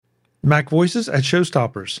MacVoices at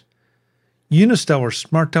ShowStoppers. Unistellar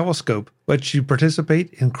Smart Telescope lets you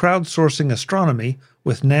participate in crowdsourcing astronomy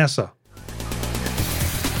with NASA.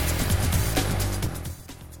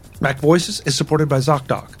 MacVoices is supported by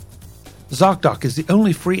ZocDoc. ZocDoc is the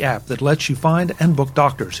only free app that lets you find and book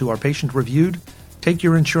doctors who are patient-reviewed, take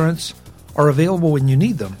your insurance, are available when you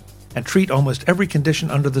need them, and treat almost every condition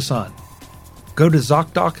under the sun. Go to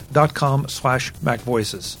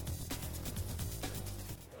ZocDoc.com/MacVoices.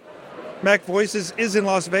 MacVoices is in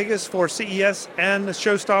Las Vegas for CES and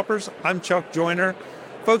ShowStoppers. I'm Chuck Joyner.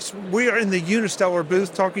 Folks, we are in the Unistellar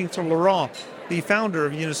booth talking to Laurent, the founder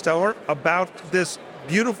of Unistellar, about this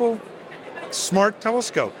beautiful smart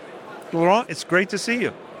telescope. Laurent, it's great to see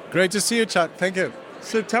you. Great to see you, Chuck. Thank you.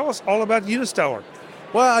 So tell us all about Unistellar.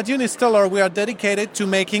 Well, at Unistellar, we are dedicated to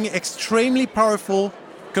making extremely powerful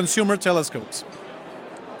consumer telescopes.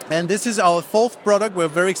 And this is our fourth product. We're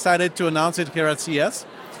very excited to announce it here at CES.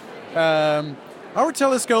 Our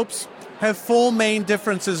telescopes have four main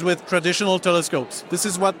differences with traditional telescopes. This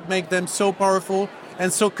is what makes them so powerful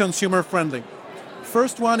and so consumer-friendly.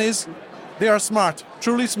 First one is they are smart,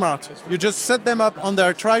 truly smart. You just set them up on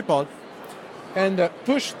their tripod and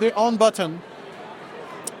push the on button,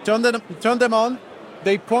 turn them on,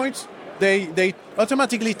 they point, they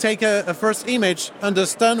automatically take a first image,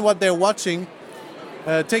 understand what they're watching,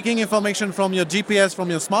 taking information from your GPS, from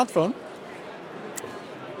your smartphone.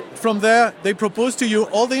 From there, they propose to you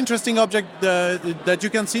all the interesting objects that you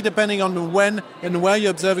can see depending on when and where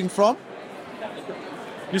you're observing from.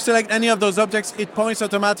 You select any of those objects, it points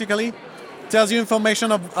automatically, tells you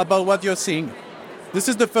information about what you're seeing. This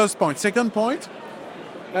is the first point. Second point,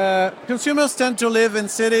 consumers tend to live in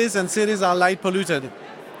cities, and cities are light polluted.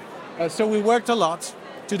 So we worked a lot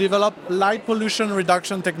to develop light pollution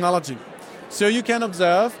reduction technology. So you can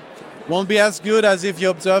observe, won't be as good as if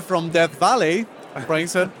you observe from Death Valley,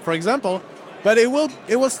 for example, but it will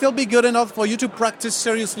still be good enough for you to practice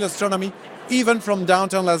seriously astronomy, even from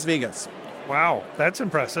downtown Las Vegas. Wow, that's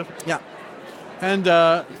impressive. Yeah. And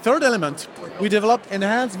third element, we developed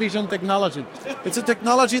enhanced vision technology. It's a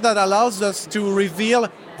technology that allows us to reveal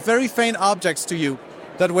very faint objects to you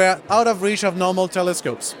that were out of reach of normal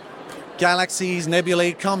telescopes. Galaxies,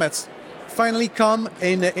 nebulae, comets finally come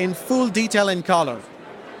in full detail and color.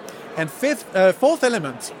 And fourth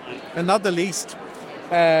element, and not the least,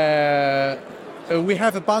 we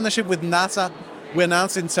have a partnership with NASA we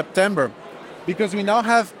announced in September, because we now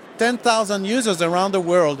have 10,000 users around the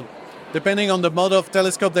world, depending on the model of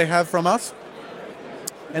telescope they have from us.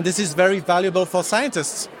 And this is very valuable for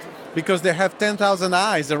scientists, because they have 10,000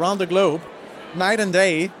 eyes around the globe, night and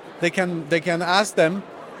day. They can ask them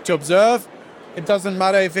to observe. It doesn't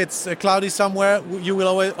matter if it's cloudy somewhere, you will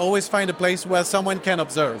always find a place where someone can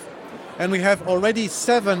observe. And we have already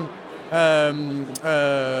 7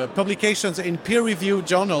 publications in peer-reviewed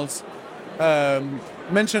journals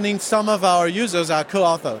mentioning some of our users are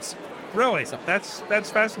co-authors. Really?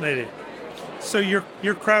 That's fascinating. So you're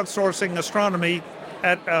crowdsourcing astronomy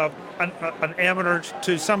at an amateur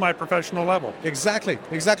to semi-professional level. Exactly.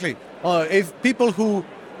 If people who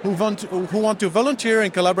want to volunteer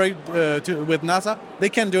and collaborate with NASA, they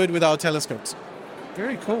can do it with our telescopes.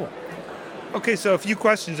 Very cool. Okay, so a few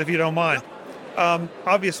questions, if you don't mind.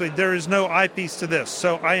 Obviously, there is no eyepiece to this,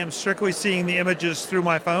 so I am strictly seeing the images through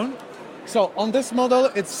my phone. So on this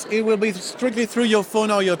model, it will be strictly through your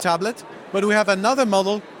phone or your tablet, but we have another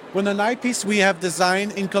model with an eyepiece we have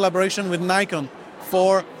designed in collaboration with Nikon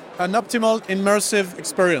for an optimal immersive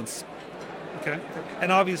experience. Okay.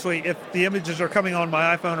 And obviously, if the images are coming on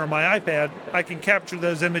my iPhone or my iPad, I can capture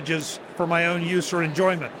those images for my own use or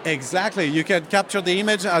enjoyment. Exactly. You can capture the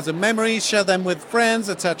image as a memory, share them with friends,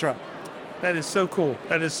 etc. That is so cool.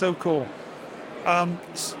 Does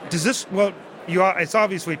this, well, it's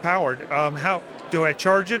obviously powered. How do I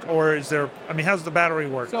charge it, or is there, how's the battery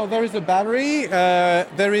work? So there is a battery.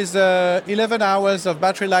 There is 11 hours of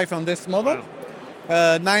battery life on this model. Wow.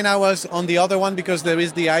 9 hours on the other one, because there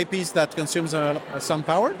is the eyepiece that consumes some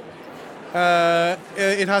power.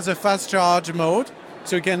 It has a fast charge mode,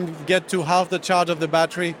 so you can get to half the charge of the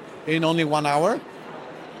battery in only 1 hour.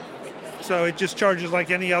 So it just charges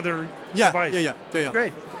like any other device? Yeah.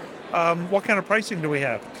 Great. What kind of pricing do we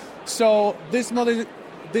have? So this model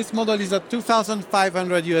is at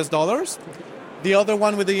 $2,500 US. The other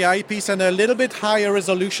one with the eyepiece and a little bit higher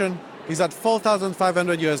resolution is at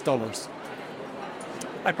 $4,500 US.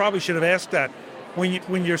 I probably should have asked that.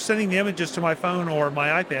 When you're sending the images to my phone or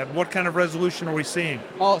my iPad, what kind of resolution are we seeing?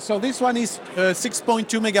 Oh, so this one is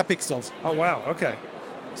 6.2 megapixels. Oh, wow. Okay.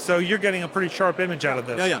 So you're getting a pretty sharp image out of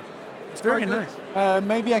this. Yeah. It's very nice.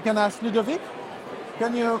 Maybe I can ask Ludovic.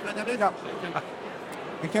 Can you? Yeah.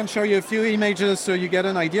 I can show you a few images so you get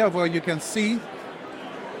an idea of what you can see.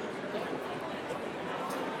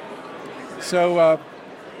 So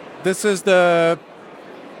this is the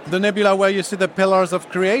nebula where you see the pillars of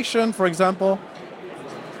creation, for example.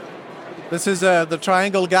 This is the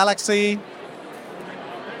Triangle Galaxy,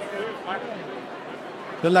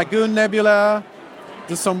 the Lagoon Nebula,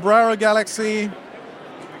 the Sombrero Galaxy.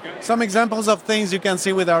 Some examples of things you can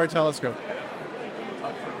see with our telescope.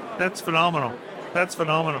 That's phenomenal. That's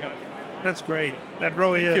phenomenal. That's great. That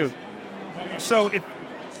really is. So if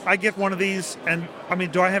I get one of these, and I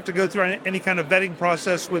mean, do I have to go through any kind of vetting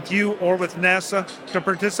process with you or with NASA to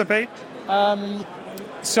participate?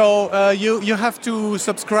 So you have to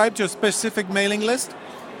subscribe to a specific mailing list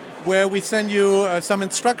where we send you some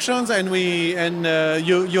instructions, and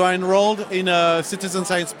you are enrolled in a citizen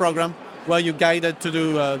science program where you're guided to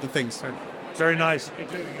do the things. Very nice.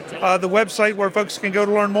 The website where folks can go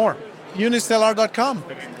to learn more. Unistellar.com.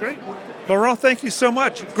 Great. Laurent, thank you so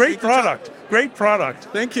much. Great product. Great product.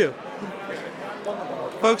 Thank you.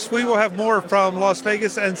 Folks, we will have more from Las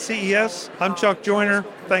Vegas and CES. I'm Chuck Joyner.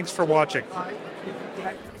 Thanks for watching.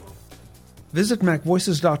 Visit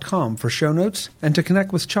MacVoices.com for show notes and to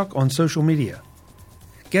connect with Chuck on social media.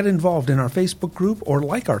 Get involved in our Facebook group or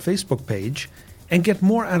like our Facebook page, and get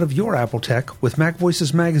more out of your Apple tech with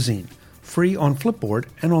MacVoices Magazine, free on Flipboard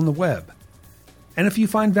and on the web. And if you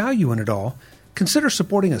find value in it all, consider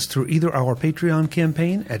supporting us through either our Patreon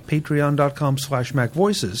campaign at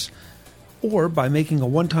patreon.com/MacVoices or by making a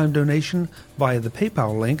one-time donation via the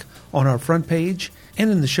PayPal link on our front page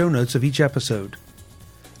and in the show notes of each episode.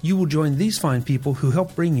 You will join these fine people who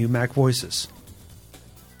help bring you Mac Voices.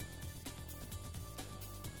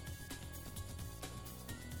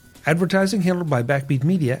 Advertising handled by Backbeat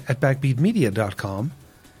Media at backbeatmedia.com.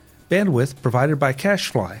 Bandwidth provided by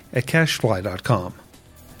CashFly at cashfly.com.